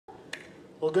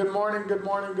Well, good morning, good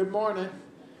morning, good morning.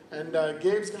 And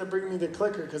Gabe's going to bring me the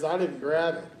clicker because I didn't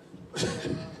grab it.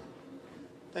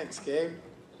 Thanks, Gabe.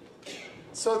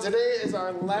 So today is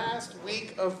our last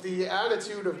week of the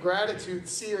Attitude of Gratitude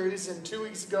series. And 2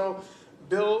 weeks ago,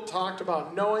 Bill talked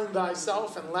about knowing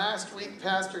thyself. And last week,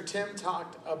 Pastor Tim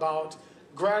talked about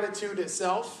gratitude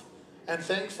itself and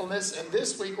thankfulness. And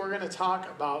this week, we're going to talk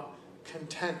about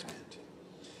contentment.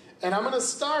 And I'm going to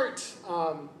start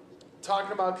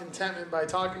talking about contentment by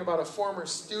talking about a former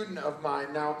student of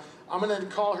mine. Now, I'm going to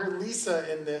call her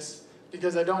Lisa in this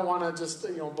because I don't want to just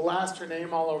blast her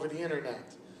name all over the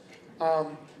internet.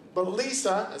 But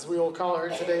Lisa, as we will call her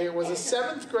today, was a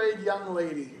 7th grade young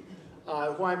lady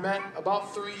who I met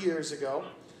about 3 years ago.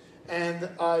 And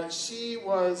she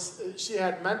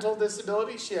had mental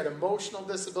disability, she had emotional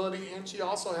disability, and she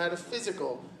also had a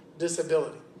physical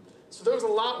disability. So there was a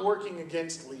lot working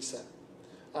against Lisa.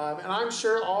 And I'm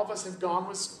sure all of us have gone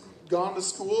to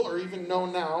school or even know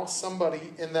now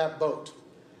somebody in that boat.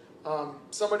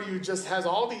 Somebody who just has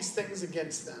all these things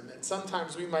against them. And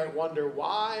sometimes we might wonder,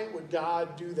 why would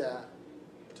God do that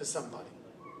to somebody?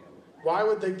 Why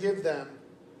would they give them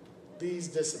these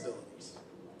disabilities?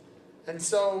 And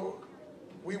so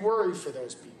we worry for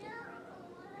those people.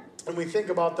 And we think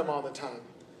about them all the time.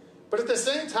 But at the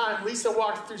same time, Lisa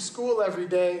walked through school every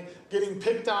day getting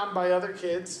picked on by other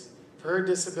kids for her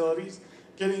disabilities,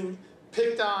 getting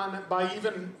picked on by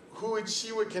even who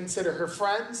she would consider her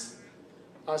friends.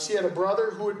 She had a brother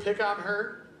who would pick on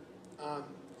her,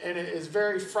 and it is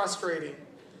very frustrating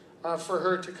for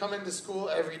her to come into school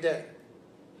every day.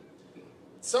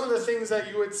 Some of the things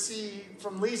that you would see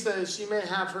from Lisa is she may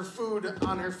have her food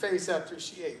on her face after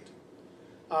she ate.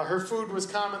 Her food was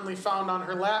commonly found on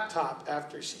her laptop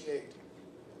after she ate.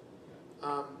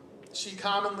 She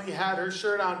commonly had her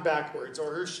shirt on backwards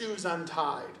or her shoes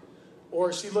untied,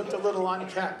 or she looked a little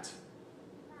unkept.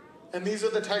 And these are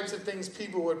the types of things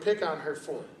people would pick on her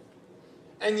for.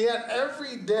 And yet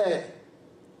every day,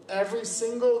 every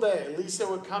single day, Lisa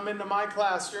would come into my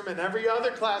classroom and every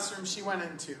other classroom she went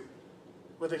into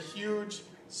with a huge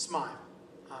smile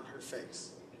on her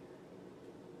face.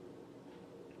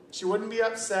 She wouldn't be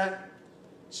upset.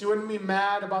 She wouldn't be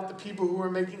mad about the people who were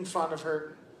making fun of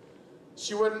her.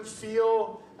 She wouldn't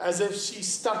feel as if she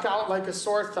stuck out like a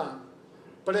sore thumb.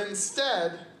 But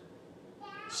instead,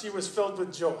 she was filled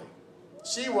with joy.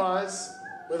 She was,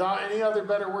 without any other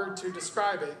better word to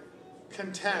describe it,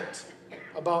 content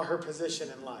about her position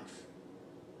in life.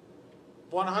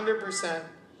 100%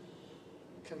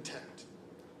 content.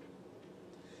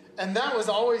 And that was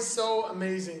always so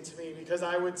amazing to me because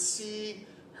I would see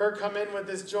her come in with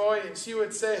this joy and she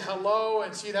would say hello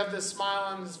and she'd have this smile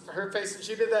on her face, and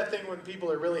she did that thing when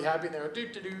people are really happy and they would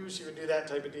do-do-do, she would do that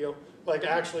type of deal, like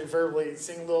actually verbally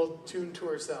sing a little tune to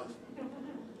herself.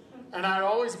 And I'd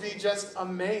always be just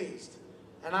amazed.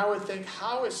 And I would think,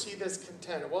 how is she this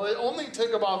content? Well, it only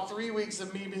took about 3 weeks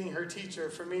of me being her teacher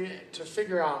for me to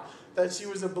figure out that she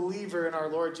was a believer in our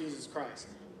Lord Jesus Christ.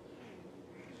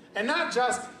 And not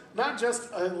just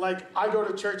like I go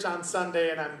to church on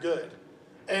Sunday and I'm good.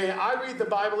 I read the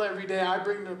Bible every day. I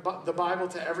bring the Bible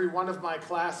to every one of my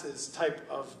classes type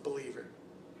of believer.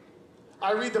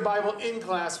 I read the Bible in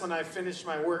class when I finish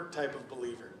my work type of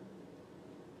believer.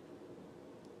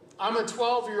 I'm a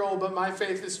 12-year-old, but my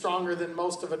faith is stronger than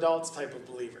most of adults type of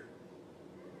believer.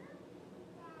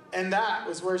 And that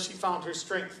was where she found her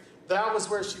strength. That was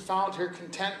where she found her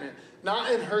contentment.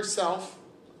 Not in herself,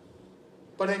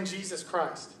 but in Jesus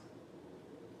Christ.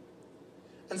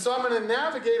 And so I'm going to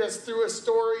navigate us through a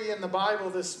story in the Bible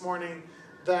this morning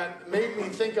that made me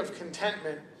think of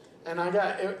contentment. And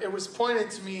it was pointed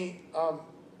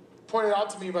out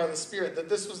to me by the Spirit that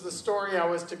this was the story I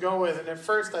was to go with. And at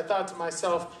first I thought to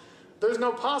myself, there's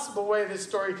no possible way this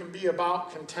story can be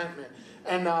about contentment.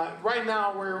 And right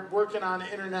now we're working on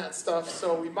internet stuff,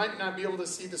 so we might not be able to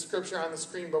see the scripture on the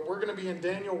screen, but we're going to be in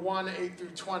Daniel 1, 8 through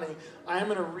 20. I am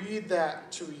going to read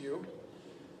that to you.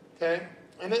 Okay?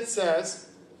 And it says,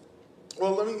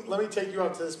 well, let me take you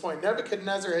up to this point.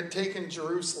 Nebuchadnezzar had taken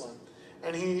Jerusalem,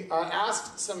 and he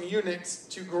asked some eunuchs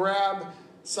to grab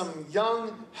some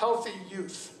young, healthy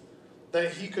youth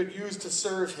that he could use to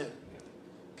serve him.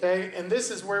 Okay, and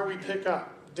this is where we pick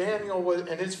up. Daniel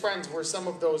and his friends were some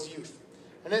of those youth.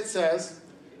 And it says,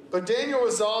 but Daniel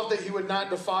resolved that he would not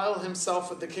defile himself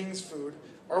with the king's food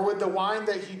or with the wine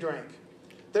that he drank.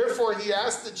 Therefore he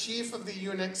asked the chief of the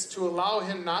eunuchs to allow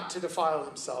him not to defile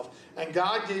himself. And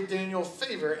God gave Daniel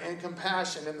favor and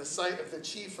compassion in the sight of the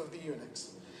chief of the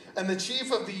eunuchs. And the chief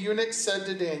of the eunuchs said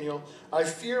to Daniel, I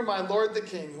fear my lord the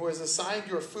king, who has assigned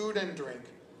your food and drink.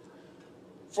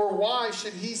 For why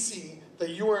should he see that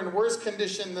you were in worse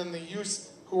condition than the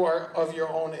youths who are of your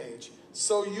own age.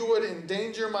 So you would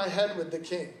endanger my head with the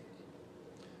king.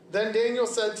 Then Daniel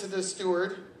said to the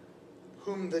steward,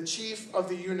 whom the chief of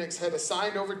the eunuchs had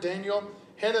assigned over Daniel,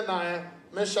 Hananiah,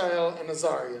 Mishael, and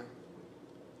Azariah,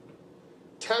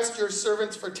 test your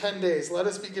servants for 10 days. Let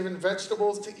us be given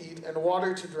vegetables to eat and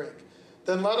water to drink.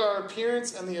 Then let our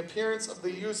appearance and the appearance of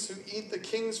the youths who eat the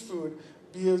king's food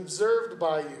be observed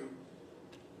by you,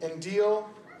 and deal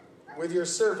with your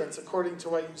servants according to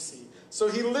what you see. So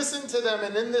he listened to them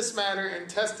and in this matter and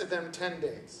tested them 10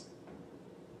 days.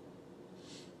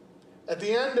 At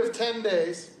the end of 10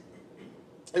 days,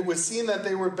 it was seen that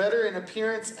they were better in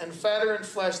appearance and fatter in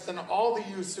flesh than all the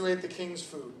youths who ate the king's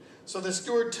food. So the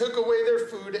steward took away their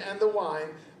food and the wine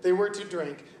they were to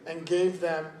drink and gave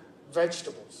them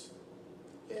vegetables.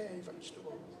 Yay, vegetables.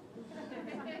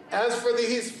 As for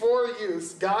these 4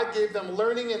 youths, God gave them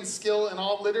learning and skill in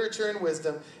all literature and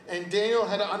wisdom, and Daniel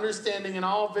had an understanding in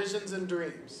all visions and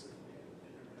dreams.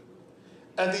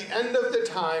 At the end of the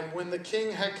time, when the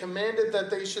king had commanded that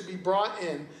they should be brought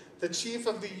in, the chief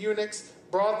of the eunuchs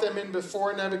brought them in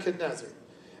before Nebuchadnezzar.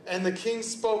 And the king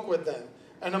spoke with them,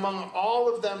 and among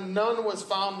all of them none was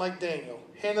found like Daniel,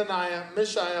 Hananiah,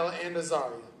 Mishael, and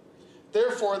Azariah.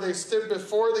 Therefore they stood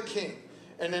before the king,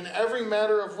 and in every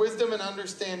matter of wisdom and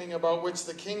understanding about which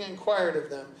the king inquired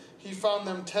of them, he found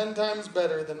them 10 times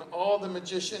better than all the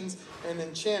magicians and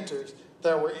enchanters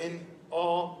that were in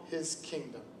all his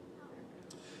kingdom.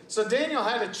 So Daniel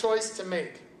had a choice to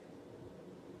make.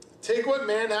 Take what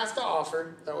man has to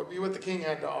offer, that would be what the king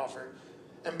had to offer,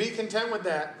 and be content with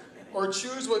that, or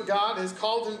choose what God has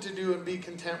called him to do and be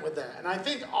content with that. And I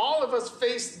think all of us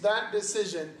face that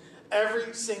decision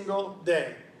every single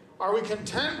day. Are we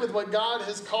content with what God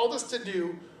has called us to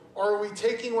do, or are we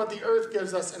taking what the earth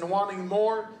gives us and wanting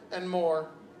more and more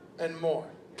and more?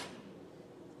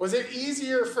 Was it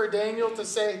easier for Daniel to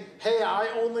say, hey, I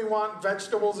only want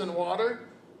vegetables and water?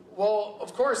 Well,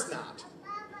 of course not.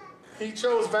 He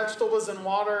chose vegetables and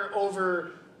water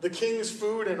over the king's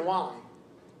food and wine.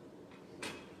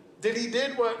 Did he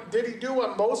do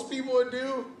what most people would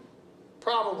do?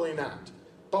 Probably not.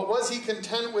 But was he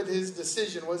content with his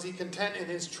decision? Was he content in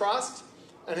his trust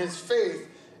and his faith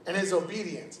and his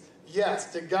obedience?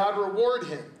 Yes. Did God reward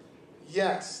him?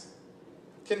 Yes.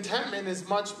 Contentment is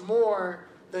much more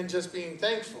than just being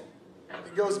thankful.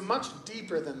 It goes much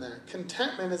deeper than that.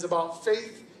 Contentment is about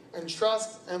faith and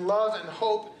trust and love and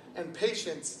hope and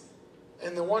patience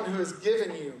in the one who has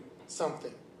given you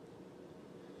something.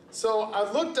 So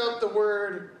I looked up the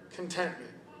word contentment.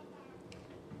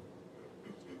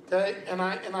 Okay, and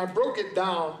I broke it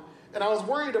down, and I was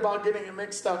worried about getting it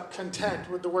mixed up, content,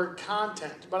 with the word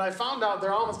content. But I found out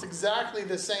they're almost exactly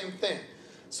the same thing.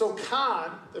 So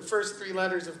con, the first 3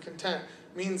 letters of content,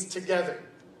 means together.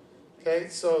 Okay,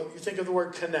 so you think of the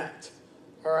word connect.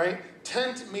 All right,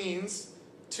 tent means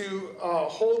to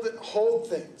hold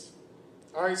things.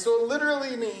 All right, so it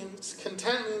literally means,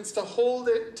 content means to hold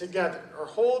it together, or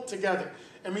hold together.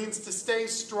 It means to stay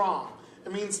strong.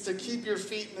 It means to keep your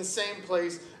feet in the same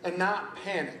place and not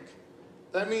panic.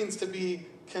 That means to be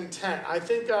content. I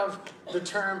think of the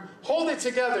term, hold it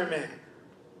together, man.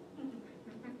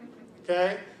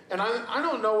 Okay? And I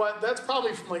don't know what, that's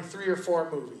probably from like 3 or 4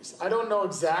 movies. I don't know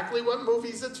exactly what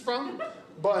movies it's from,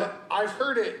 but I've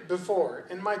heard it before.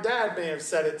 And my dad may have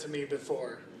said it to me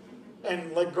before.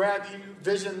 And like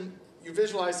you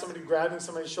visualize somebody grabbing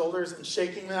somebody's shoulders and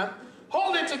shaking them.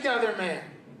 Hold it together, man.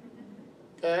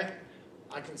 Okay?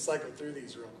 I can cycle through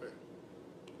these real quick.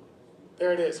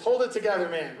 There it is. Hold it together,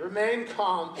 man. Remain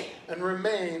calm and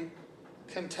remain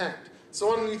content.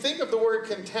 So when you think of the word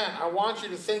content, I want you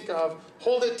to think of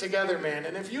hold it together, man.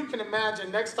 And if you can imagine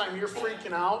next time you're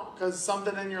freaking out because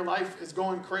something in your life is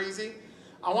going crazy,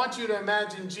 I want you to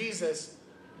imagine Jesus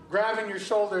grabbing your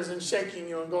shoulders and shaking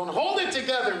you and going, hold it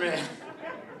together, man.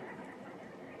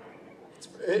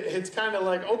 It's kind of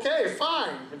like, okay,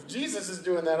 fine. If Jesus is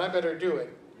doing that, I better do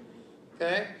it.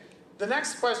 Okay? The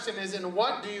next question is, in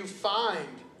what do you find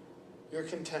your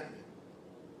contentment?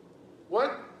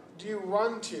 What do you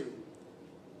run to?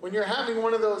 When you're having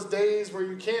one of those days where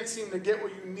you can't seem to get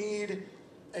what you need,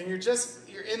 and you're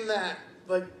in that,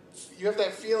 like, you have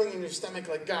that feeling in your stomach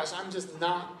like, gosh, I'm just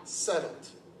not settled.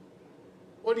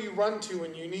 What do you run to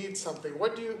when you need something?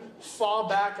 What do you fall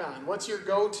back on? What's your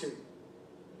go-to?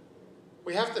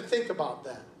 We have to think about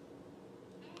that.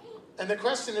 And the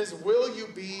question is, will you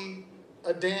be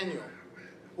a Daniel?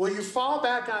 Will you fall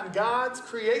back on God's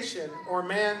creation or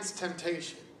man's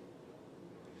temptation?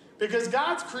 Because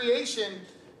God's creation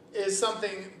is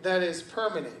something that is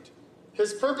permanent.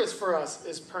 His purpose for us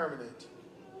is permanent.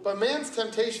 But man's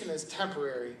temptation is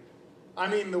temporary. I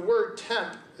mean, the word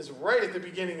temp is right at the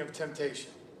beginning of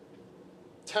temptation.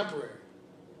 Temporary.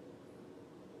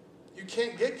 You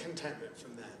can't get contentment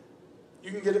from that.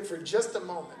 You can get it for just a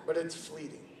moment, but it's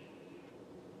fleeting.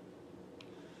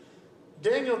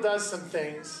 Daniel does some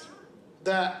things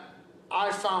that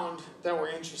I found that were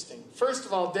interesting. First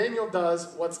of all, Daniel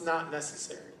does what's not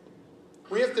necessary.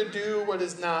 We have to do what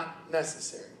is not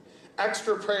necessary.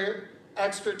 Extra prayer,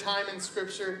 extra time in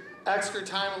Scripture, extra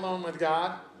time alone with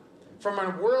God. From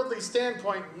a worldly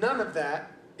standpoint, none of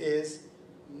that is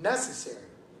necessary.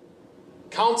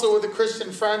 Counsel with a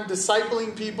Christian friend,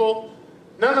 discipling people,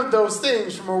 none of those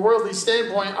things from a worldly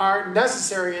standpoint are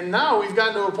necessary. And now we've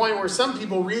gotten to a point where some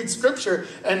people read Scripture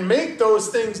and make those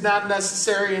things not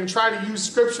necessary and try to use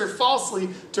Scripture falsely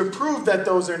to prove that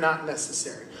those are not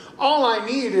necessary. All I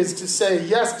need is to say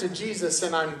yes to Jesus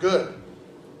and I'm good.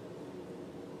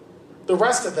 The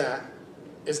rest of that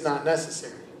is not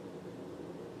necessary.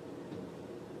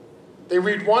 They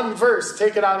read one verse,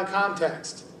 take it out of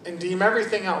context, and deem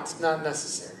everything else not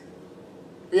necessary.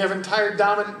 We have entire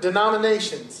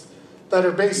denominations that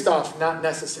are based off not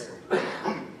necessary.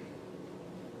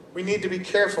 We need to be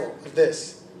careful of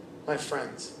this, my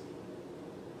friends.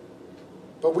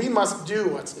 But we must do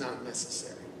what's not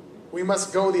necessary. We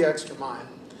must go the extra mile.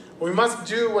 We must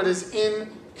do what is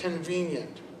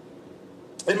inconvenient.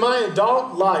 In my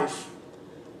adult life,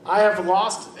 I have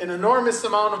lost an enormous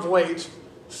amount of weight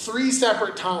 3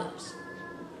 separate times.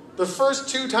 The first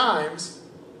 2 times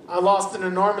I lost an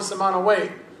enormous amount of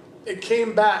weight, it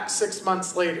came back 6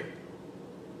 months later.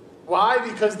 Why?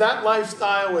 Because that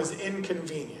lifestyle was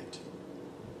inconvenient.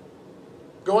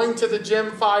 Going to the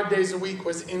gym 5 days a week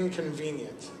was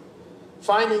inconvenient.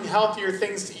 Finding healthier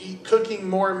things to eat, cooking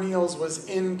more meals was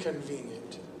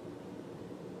inconvenient.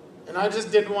 And I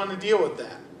just didn't want to deal with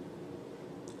that.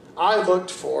 I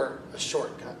looked for a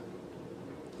shortcut.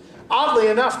 Oddly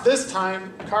enough, this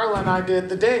time, Carla and I did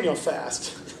the Daniel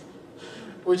fast,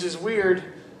 which is weird.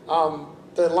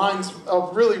 That lines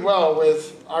up really well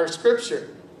with our scripture.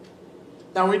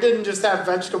 Now, we didn't just have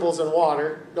vegetables and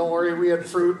water. Don't worry, we had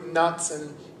fruit and nuts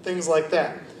and things like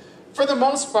that. For the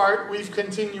most part, we've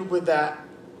continued with that.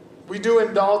 We do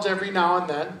indulge every now and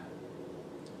then,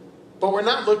 but we're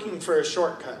not looking for a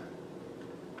shortcut.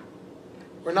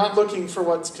 We're not looking for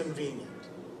what's convenient.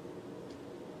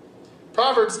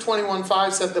 Proverbs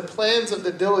 21:5 said, "The plans of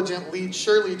the diligent lead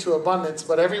surely to abundance,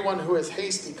 but everyone who is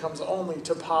hasty comes only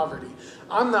to poverty."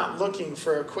 I'm not looking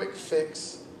for a quick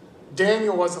fix.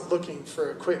 Daniel wasn't looking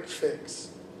for a quick fix.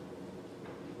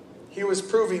 He was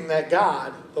proving that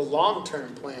God, the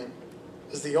long-term plan,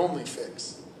 is the only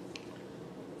fix.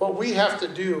 What we have to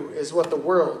do is what the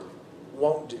world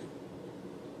won't do.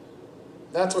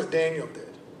 That's what Daniel did.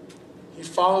 He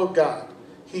followed God.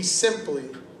 He simply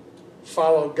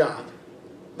followed God.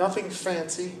 Nothing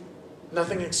fancy,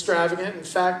 nothing extravagant. In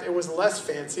fact, it was less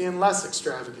fancy and less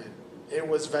extravagant. It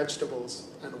was vegetables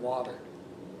and water.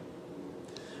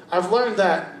 I've learned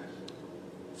that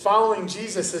following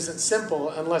Jesus isn't simple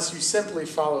unless you simply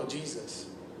follow Jesus.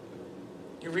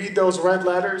 You read those red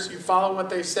letters, you follow what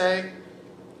they say,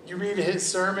 you read his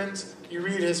sermons, you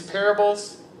read his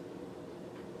parables.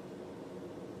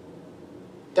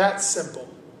 That's simple.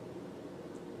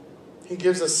 He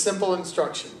gives us simple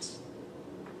instructions.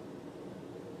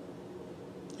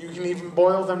 You can even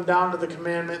boil them down to the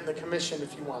commandment and the commission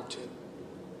if you want to.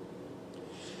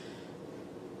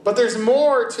 But there's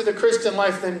more to the Christian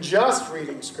life than just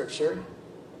reading Scripture.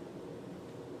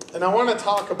 And I want to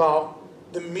talk about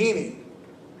the meaning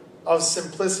of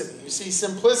simplicity. You see,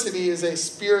 simplicity is a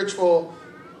spiritual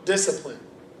discipline.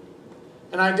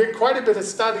 And I did quite a bit of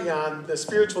study on the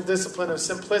spiritual discipline of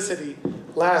simplicity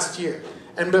last year.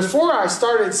 And before I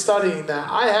started studying that,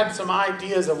 I had some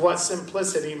ideas of what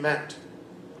simplicity meant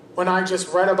when I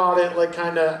just read about it like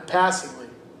kind of passingly.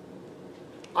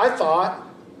 I thought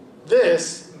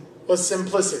this was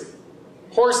simplicity.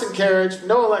 Horse and carriage,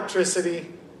 no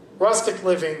electricity, rustic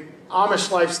living,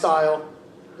 Amish lifestyle,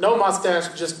 no mustache,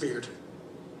 just beard.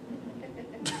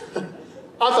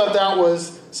 I thought that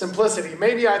was simplicity.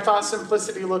 Maybe I thought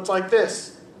simplicity looked like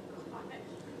this.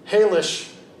 Halish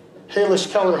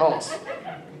Keller Halls.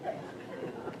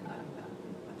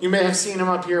 You may have seen him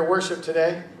up here at worship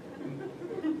today.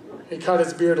 He cut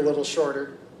his beard a little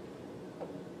shorter.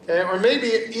 Okay, or maybe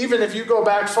even if you go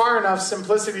back far enough,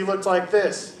 simplicity looked like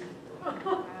this.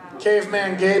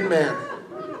 Caveman, Gabe man.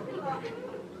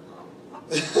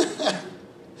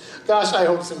 Gosh, I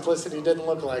hope simplicity didn't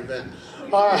look like that.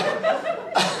 All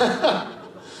right.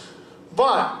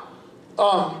 But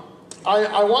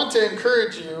I want to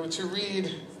encourage you to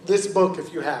read this book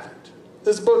if you haven't.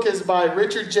 This book is by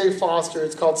Richard J. Foster.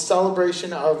 It's called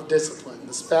Celebration of Discipline,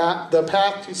 The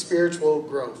Path to Spiritual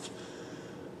Growth.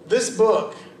 This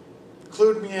book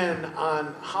clued me in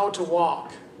on how to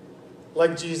walk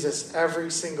like Jesus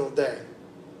every single day.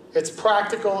 It's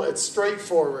practical, it's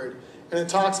straightforward, and it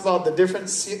talks about the different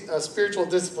spiritual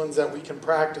disciplines that we can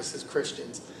practice as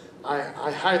Christians.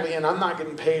 I highly, and I'm not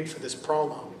getting paid for this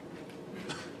promo.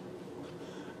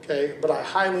 Okay, but I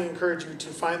highly encourage you to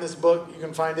find this book. You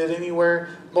can find it anywhere.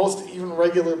 Most, even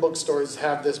regular bookstores,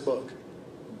 have this book.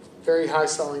 Very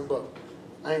high-selling book.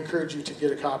 I encourage you to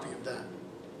get a copy of that.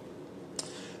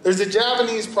 There's a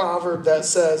Japanese proverb that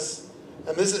says,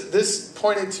 and this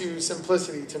pointed to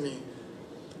simplicity to me,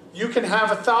 you can have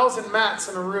 1,000 mats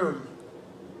in a room,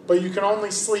 but you can only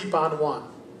sleep on one.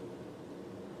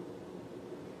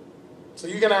 So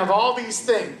you can have all these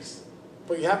things,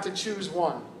 but you have to choose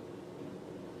one.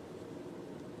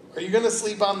 Are you going to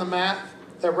sleep on the mat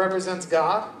that represents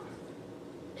God?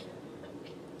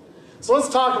 So let's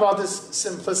talk about this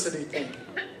simplicity thing.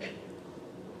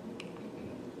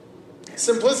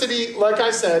 Simplicity, like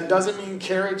I said, doesn't mean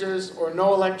carriages or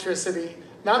no electricity.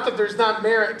 Not that there's not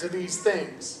merit to these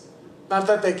things. Not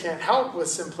that they can't help with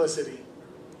simplicity.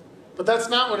 But that's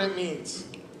not what it means.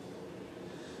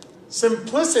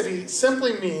 Simplicity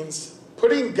simply means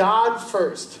putting God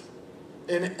first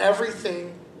in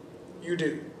everything you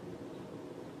do.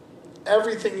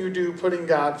 Everything you do, putting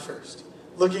God first.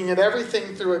 Looking at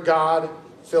everything through a God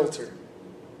filter.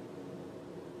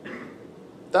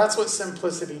 That's what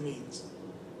simplicity means.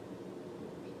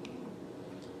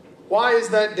 Why is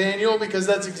that, Daniel? Because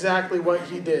that's exactly what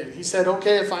he did. He said,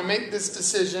 okay, if I make this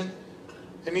decision,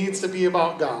 it needs to be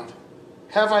about God.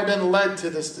 Have I been led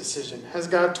to this decision? Has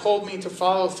God told me to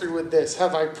follow through with this?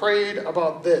 Have I prayed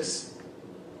about this?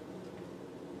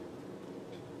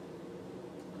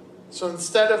 So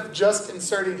instead of just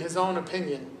inserting his own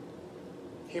opinion,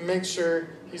 he makes sure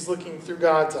he's looking through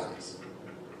God's eyes.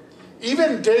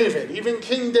 Even David, even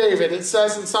King David, it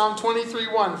says in Psalm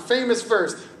 23:1, famous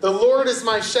verse, the Lord is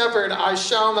my shepherd, I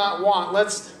shall not want.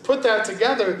 Let's put that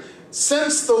together.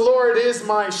 Since the Lord is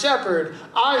my shepherd,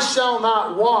 I shall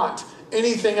not want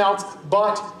anything else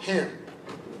but him.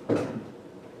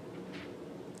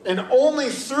 And only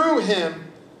through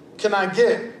him can I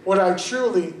get what I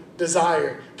truly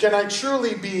desire. Can I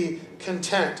truly be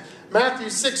content? Matthew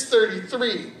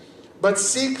 6:33. But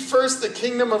seek first the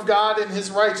kingdom of God and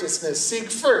his righteousness. Seek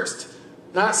first.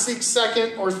 Not seek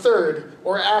second or third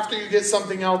or after you get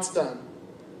something else done.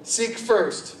 Seek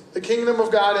first the kingdom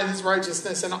of God and his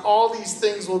righteousness, and all these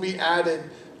things will be added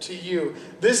to you.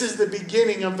 This is the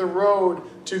beginning of the road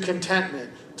to contentment.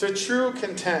 To true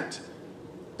content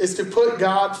is to put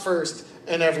God first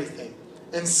in everything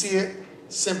and see it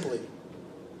simply.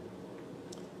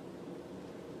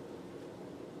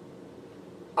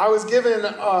 I was given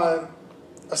a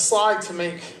slide to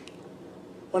make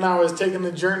when I was taking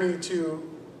the journey to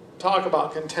talk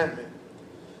about contentment.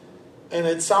 And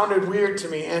it sounded weird to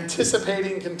me,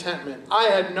 anticipating contentment. I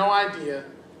had no idea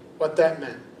what that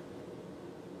meant.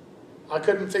 I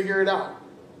couldn't figure it out.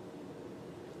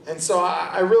 And so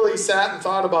I really sat and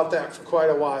thought about that for quite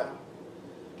a while.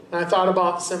 And I thought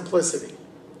about simplicity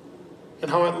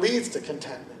and how it leads to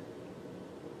contentment.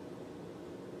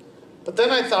 But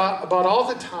then I thought about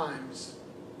all the times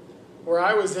where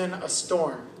I was in a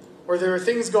storm, where there were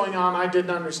things going on I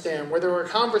didn't understand, where there were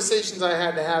conversations I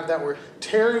had to have that were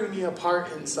tearing me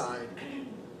apart inside,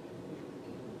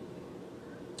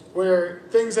 where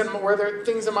things in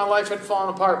my life had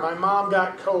fallen apart. My mom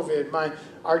got COVID.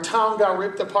 Our town got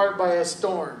ripped apart by a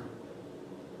storm.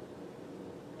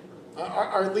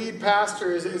 Our lead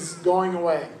pastor is going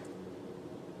away.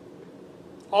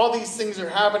 All these things are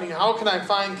happening. How can I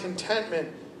find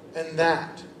contentment in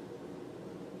that?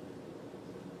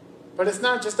 But it's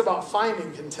not just about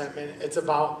finding contentment. It's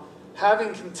about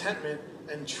having contentment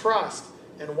and trust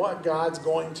in what God's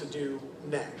going to do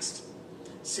next.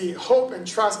 See, hope and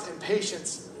trust and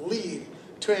patience lead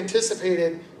to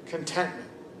anticipated contentment.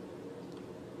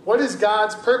 What is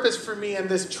God's purpose for me in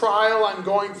this trial I'm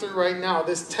going through right now?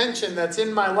 This tension that's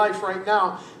in my life right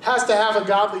now has to have a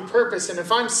godly purpose. And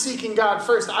if I'm seeking God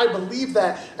first, I believe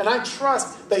that. And I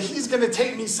trust that he's going to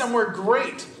take me somewhere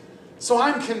great. So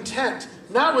I'm content,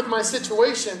 not with my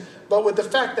situation, but with the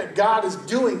fact that God is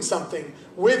doing something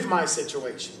with my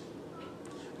situation.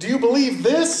 Do you believe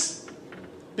this?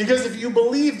 Because if you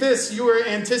believe this, you are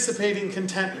anticipating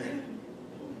contentment.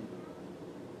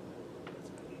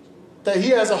 That he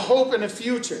has a hope and a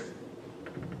future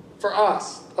for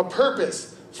us, a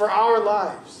purpose for our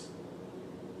lives.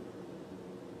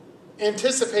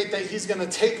 Anticipate that he's going to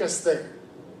take us there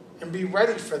and be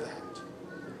ready for that.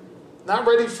 Not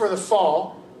ready for the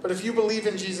fall, but if you believe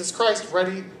in Jesus Christ,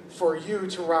 ready for you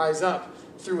to rise up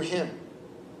through him.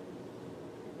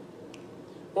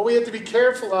 What we have to be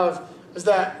careful of is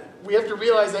that we have to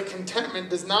realize that contentment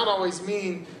does not always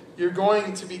mean you're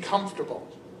going to be comfortable.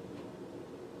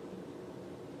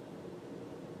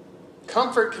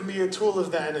 Comfort can be a tool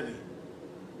of the enemy.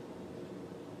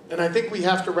 And I think we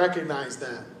have to recognize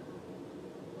that.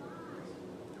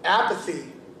 Apathy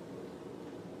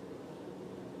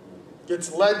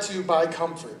gets led to by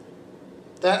comfort.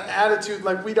 That attitude,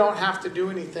 like we don't have to do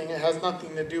anything, it has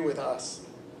nothing to do with us.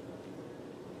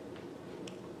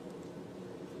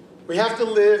 We have to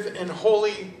live in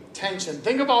holy tension.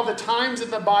 Think of all the times in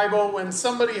the Bible when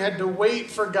somebody had to wait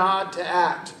for God to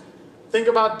act. Think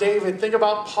about David. Think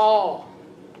about Paul.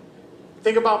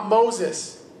 Think about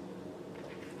Moses.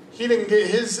 He didn't get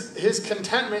his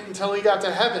contentment until he got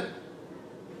to heaven.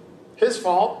 His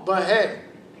fault, but hey.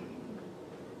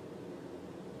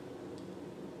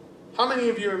 How many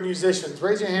of you are musicians?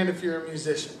 Raise your hand if you're a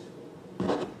musician.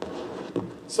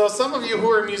 So some of you who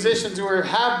are musicians, who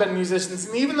have been musicians,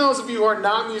 and even those of you who are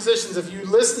not musicians, if you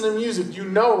listen to music, you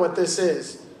know what this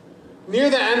is. Near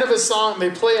the end of a song, they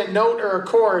play a note or a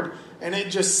chord, and it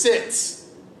just sits.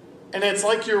 And it's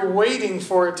like you're waiting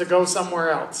for it to go somewhere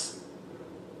else.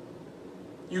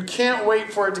 You can't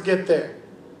wait for it to get there.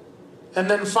 And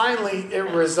then finally,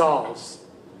 it resolves.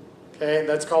 Okay,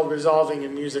 that's called resolving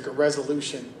in music, a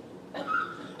resolution.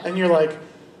 And you're like,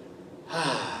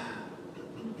 ah.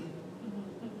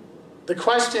 The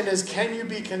question is, can you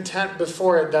be content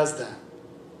before it does that?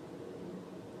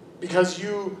 Because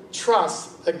you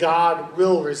trust that God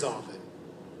will resolve it.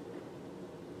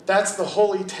 That's the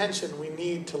holy tension we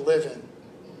need to live in.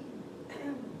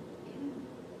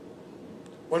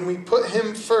 When we put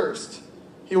him first,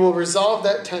 he will resolve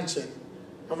that tension,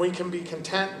 and we can be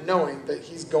content knowing that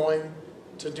he's going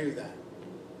to do that.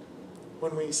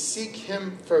 When we seek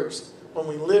him first, when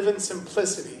we live in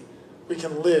simplicity, we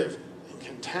can live in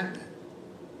contentment.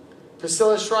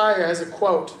 Priscilla Schreier has a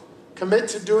quote, "Commit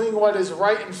to doing what is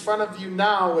right in front of you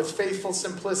now with faithful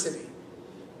simplicity,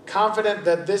 confident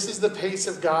that this is the pace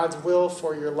of God's will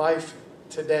for your life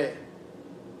today.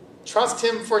 Trust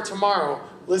him for tomorrow.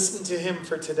 Listen to him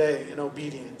for today in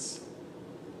obedience.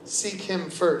 Seek him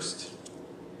first."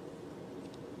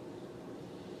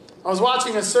 I was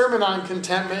watching a sermon on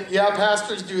contentment. Yeah,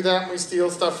 pastors do that, and we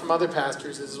steal stuff from other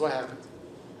pastors. This is what happens.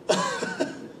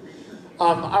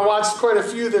 I watched quite a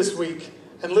few this week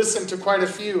and listened to quite a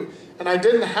few. And I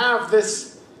didn't have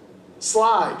this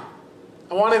slide.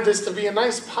 I wanted this to be a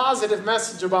nice positive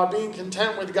message about being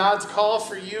content with God's call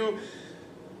for you.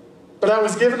 But I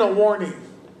was given a warning.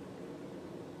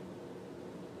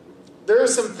 There are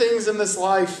some things in this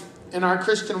life, in our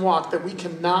Christian walk, that we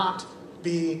cannot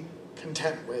be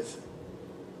content with.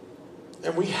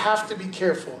 And we have to be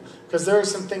careful, because there are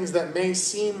some things that may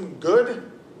seem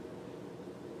good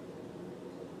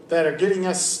that are getting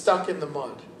us stuck in the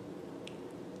mud.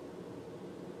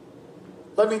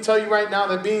 Let me tell you right now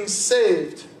that being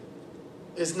saved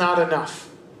is not enough.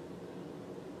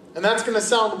 And that's going to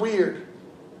sound weird.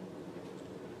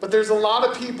 But there's a lot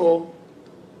of people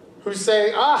who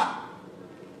say,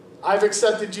 I've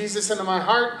accepted Jesus into my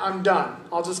heart, I'm done.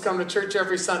 I'll just come to church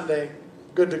every Sunday,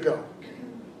 good to go.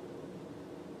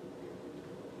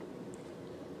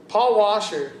 Paul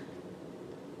Washer,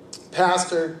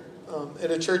 pastor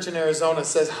at a church in Arizona,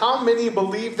 says, "How many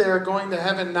believe they are going to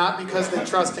heaven not because they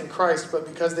trust in Christ, but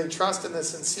because they trust in the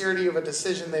sincerity of a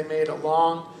decision they made a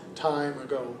long time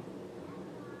ago?"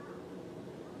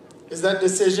 Is that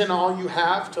decision all you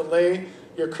have to lay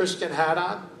your Christian hat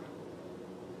on?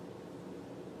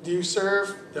 Do you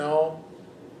serve? No.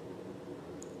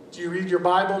 Do you read your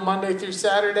Bible Monday through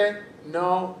Saturday?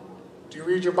 No. Do you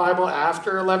read your Bible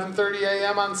after 11:30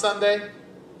 a.m. on Sunday?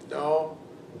 No.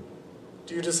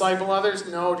 Do you disciple others?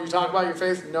 No. Do you talk about your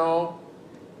faith? No.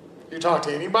 Do you talk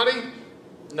to anybody?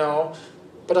 No.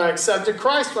 But I accepted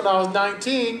Christ when I was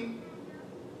 19.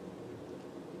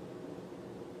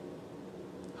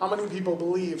 How many people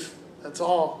believe that's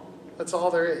all? That's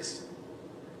all there is.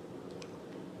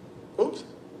 Oops.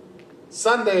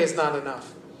 Sunday is not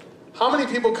enough. How many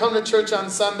people come to church on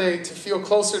Sunday to feel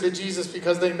closer to Jesus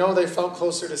because they know they felt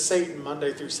closer to Satan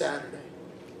Monday through Saturday?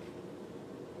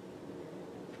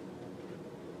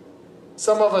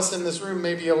 Some of us in this room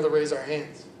may be able to raise our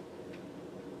hands.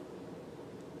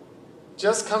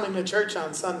 Just coming to church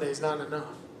on Sunday is not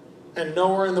enough. And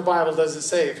nowhere in the Bible does it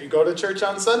say, if you go to church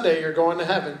on Sunday, you're going to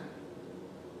heaven.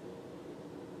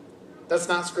 That's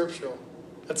not scriptural.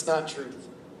 That's not truth.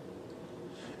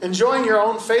 Enjoying your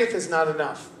own faith is not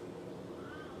enough.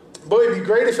 Boy, it'd be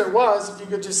great if it was, if you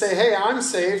could just say, hey, I'm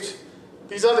saved.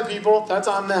 These other people, that's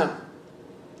on them.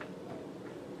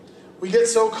 We get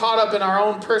so caught up in our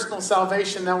own personal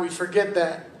salvation that we forget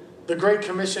that the Great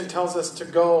Commission tells us to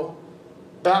go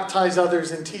baptize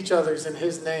others and teach others in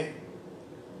His name.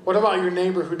 What about your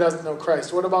neighbor who doesn't know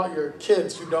Christ? What about your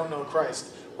kids who don't know Christ?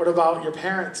 What about your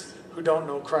parents who don't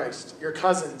know Christ? Your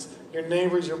cousins, your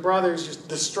neighbors, your brothers,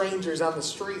 the strangers on the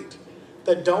street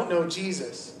that don't know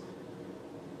Jesus?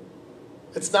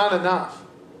 It's not enough.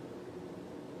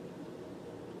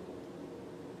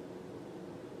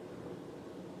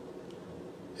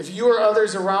 If you or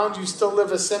others around you still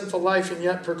live a sinful life and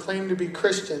yet proclaim to be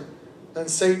Christian, then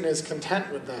Satan is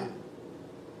content with that.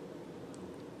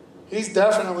 He's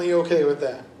definitely okay with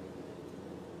that.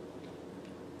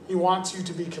 He wants you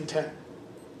to be content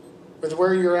with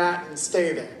where you're at and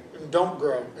stay there. And don't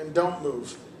grow and don't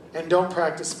move and don't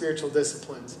practice spiritual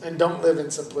disciplines and don't live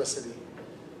in simplicity.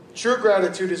 True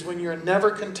gratitude is when you're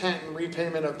never content in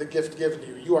repayment of the gift given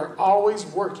you. You are always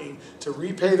working to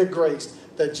repay the grace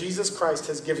that Jesus Christ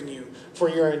has given you for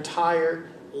your entire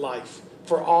life,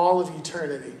 for all of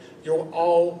eternity. You're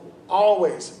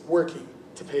always working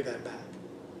to pay that back.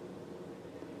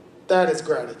 That is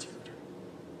gratitude.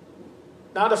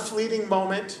 Not a fleeting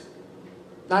moment,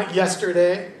 not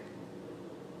yesterday,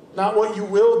 not what you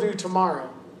will do tomorrow.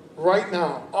 Right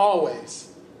now, always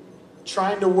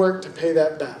trying to work to pay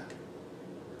that back.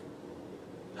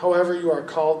 However you are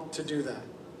called to do that.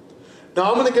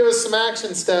 Now I'm going to give us some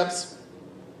action steps.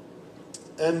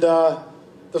 And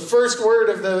the first word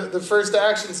of the first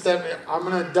action step, I'm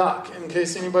going to duck in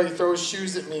case anybody throws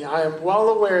shoes at me. I am well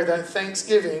aware that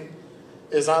Thanksgiving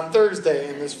is on Thursday,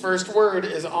 and this first word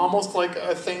is almost like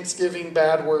a Thanksgiving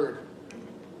bad word.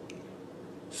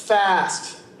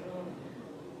 Fast.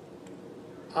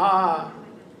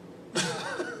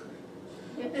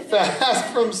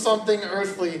 Fast from something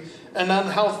earthly and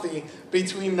unhealthy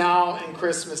between now and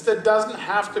Christmas. That doesn't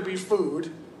have to be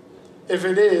food. If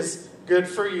it is, good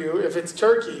for you. If it's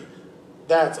turkey,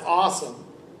 that's awesome.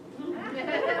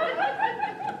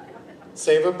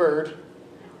 Save a bird.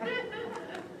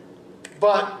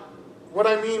 But what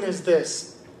I mean is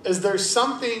this, is there's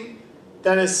something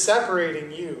that is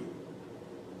separating you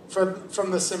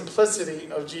from the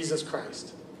simplicity of Jesus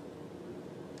Christ.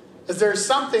 Is there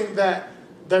something that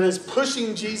is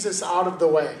pushing Jesus out of the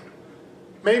way?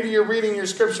 Maybe you're reading your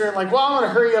scripture and like, well, I'm going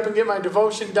to hurry up and get my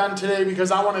devotion done today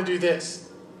because I want to do this.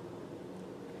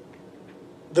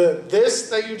 The this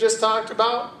that you just talked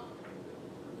about,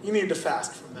 you need to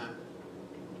fast from that.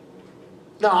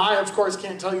 Now, I, of course,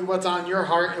 can't tell you what's on your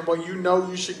heart and what you know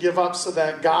you should give up so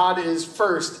that God is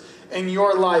first in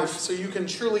your life so you can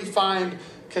truly find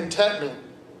contentment.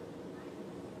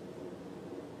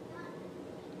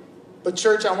 But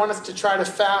church, I want us to try to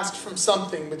fast from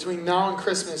something between now and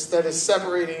Christmas that is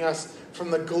separating us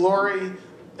from the glory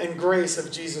and grace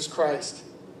of Jesus Christ.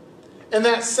 In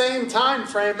that same time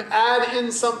frame, add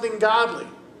in something godly.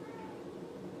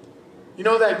 You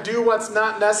know that do what's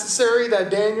not necessary that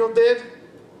Daniel did?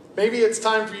 Maybe it's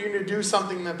time for you to do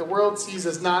something that the world sees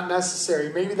as not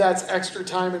necessary. Maybe that's extra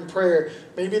time in prayer.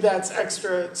 Maybe that's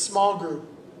extra small group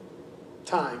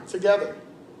time together.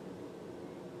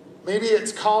 Maybe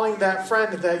it's calling that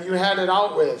friend that you had it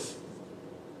out with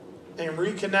and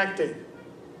reconnecting.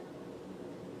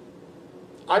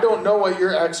 I don't know what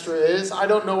your extra is. I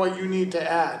don't know what you need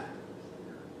to add.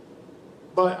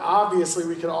 But obviously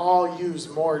we could all use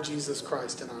more Jesus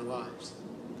Christ in our lives.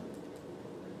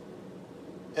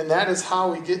 And that is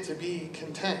how we get to be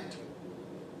content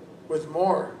with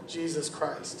more Jesus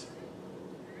Christ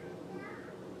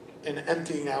and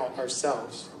emptying out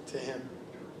ourselves to Him.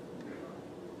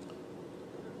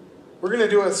 We're going to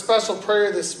do a special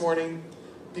prayer this morning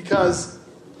because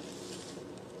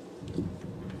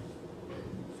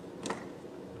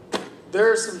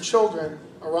there are some children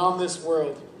around this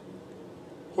world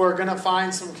who are going to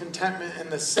find some contentment in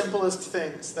the simplest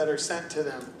things that are sent to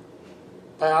them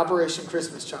by Operation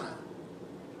Christmas Child.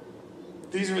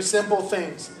 These are simple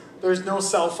things. There's no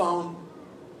cell phone.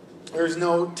 There's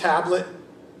no tablet.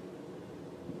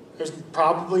 There's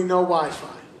probably no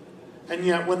Wi-Fi. And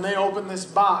yet when they open this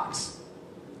box,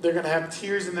 they're going to have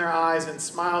tears in their eyes and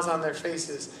smiles on their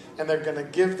faces, and they're going to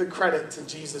give the credit to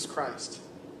Jesus Christ.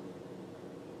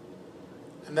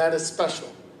 And that is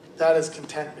special. That is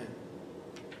contentment.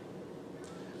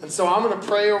 And so I'm going to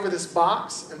pray over this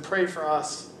box and pray for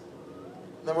us.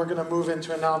 And then we're going to move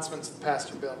into announcements with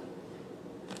Pastor Bill.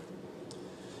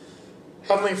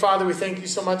 Heavenly Father, we thank you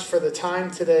so much for the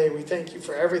time today. We thank you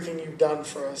for everything you've done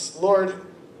for us. Lord,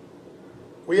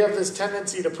 we have this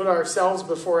tendency to put ourselves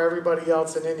before everybody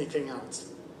else and anything else.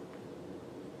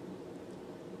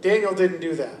 Daniel didn't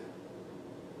do that.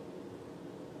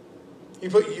 He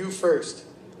put you first.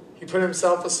 He put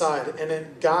himself aside, and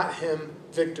it got him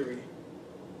victory.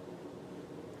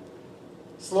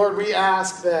 So Lord, we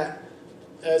ask that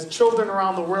as children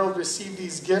around the world receive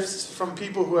these gifts from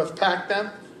people who have packed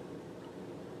them,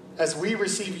 as we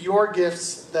receive your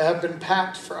gifts that have been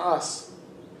packed for us,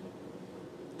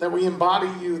 that we embody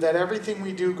you, that everything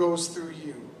we do goes through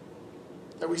you,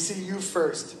 that we see you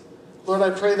first. Lord,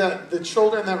 I pray that the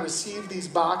children that receive these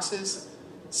boxes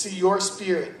see your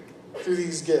Spirit through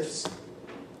these gifts.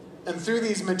 And through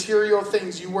these material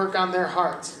things, you work on their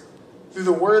hearts. Through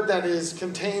the word that is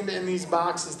contained in these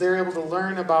boxes, they're able to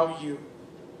learn about you.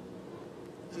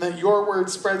 And that your word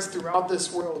spreads throughout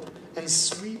this world and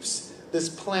sweeps this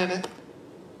planet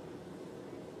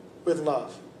with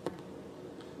love.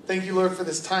 Thank you, Lord, for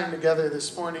this time together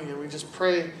this morning. And we just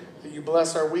pray that you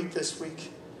bless our week this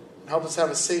week and help us have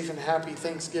a safe and happy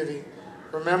Thanksgiving,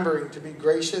 remembering to be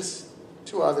gracious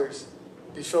to others,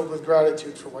 be filled with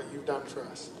gratitude for what you've done for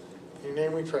us. In your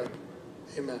name we pray.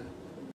 Amen.